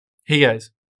Hey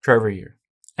guys, Trevor here.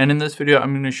 And in this video,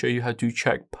 I'm going to show you how to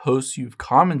check posts you've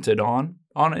commented on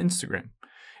Instagram.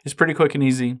 It's pretty quick and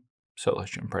easy, so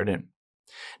let's jump right in.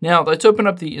 Now, let's open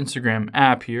up the Instagram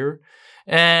app here,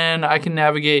 and I can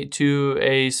navigate to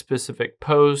a specific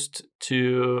post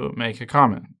to make a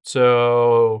comment.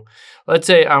 So let's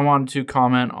say I wanted to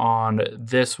comment on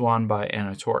this one by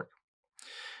Anna Tork.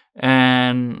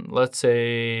 And let's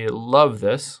say, love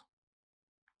this,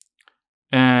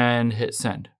 and hit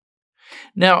send.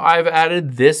 Now, I've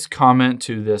added this comment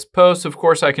to this post. Of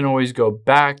course, I can always go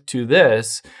back to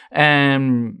this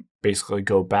and basically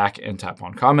go back and tap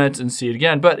on comments and see it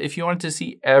again. But if you wanted to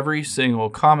see every single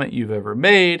comment you've ever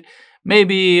made,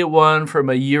 maybe one from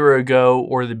a year ago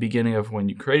or the beginning of when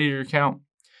you created your account,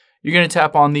 you're going to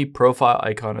tap on the profile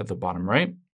icon at the bottom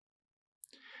right,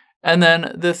 and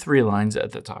then the 3 lines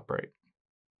at the top right.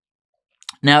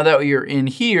 Now that you're in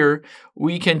here,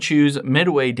 we can choose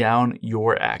midway down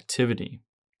your activity.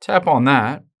 Tap on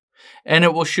that, and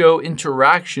it will show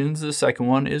interactions. The second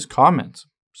one is comments.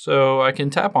 So I can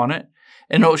tap on it,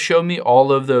 and it'll show me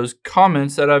all of those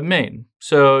comments that I've made.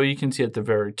 So you can see at the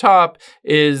very top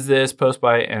is this post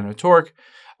by Anna Tork.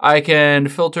 I can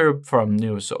filter from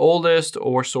newest to oldest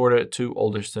or sort it to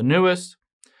oldest to newest.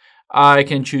 I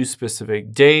can choose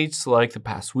specific dates like the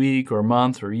past week or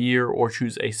month or year, or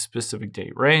choose a specific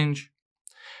date range.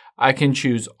 I can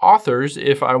choose authors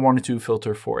if I wanted to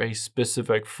filter for a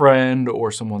specific friend or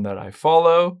someone that I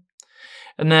follow.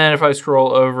 And then if I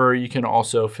scroll over, you can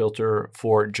also filter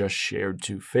for just shared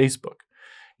to Facebook.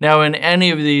 Now in any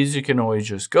of these, you can always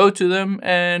just go to them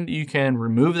and you can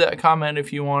remove that comment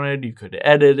if you wanted. You could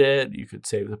edit it, you could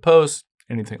save the post,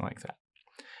 anything like that.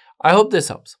 I hope this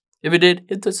helps. If it did,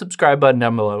 hit the subscribe button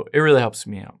down below. It really helps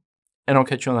me out. And I'll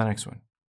catch you on the next one.